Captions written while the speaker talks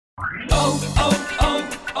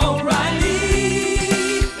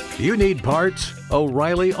You need parts?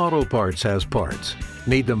 O'Reilly Auto Parts has parts.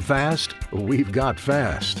 Need them fast? We've got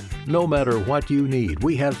fast. No matter what you need,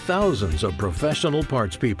 we have thousands of professional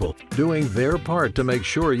parts people doing their part to make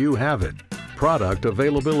sure you have it. Product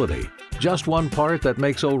availability. Just one part that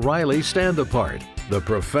makes O'Reilly stand apart. The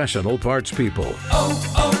professional parts people.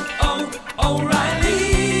 O'Reilly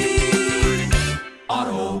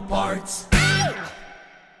Auto Parts.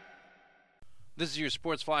 This is your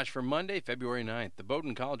Sports Flash for Monday, February 9th. The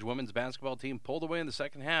Bowdoin College women's basketball team pulled away in the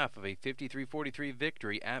second half of a 53-43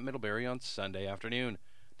 victory at Middlebury on Sunday afternoon.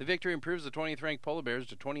 The victory improves the 20th-ranked Polar Bears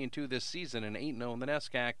to 20-2 this season and 8-0 in the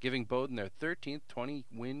NESCAC, giving Bowdoin their 13th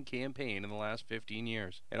 20-win campaign in the last 15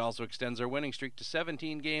 years. It also extends their winning streak to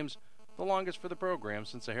 17 games, the longest for the program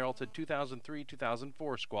since the heralded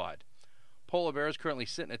 2003-2004 squad. Polar Bears currently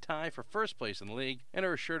sit in a tie for first place in the league and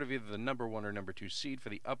are assured of either the number 1 or number 2 seed for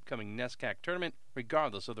the upcoming NESCAC tournament,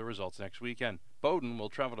 regardless of the results next weekend. Bowdoin will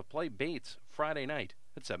travel to play Bates Friday night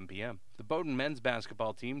at 7 p.m. The Bowdoin men's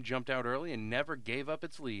basketball team jumped out early and never gave up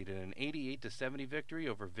its lead in an 88-70 victory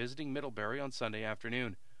over visiting Middlebury on Sunday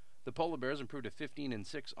afternoon. The Polar Bears improved to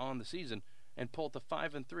 15-6 on the season and pulled to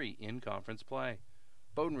 5-3 in conference play.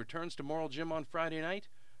 Bowdoin returns to Morrill Gym on Friday night.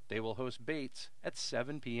 They will host Bates at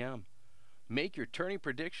 7 p.m. Make your tourney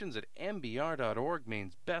predictions at mbr.org,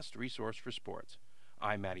 Maine's best resource for sports.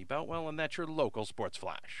 I'm Matty Boutwell, and that's your local Sports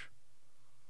Flash.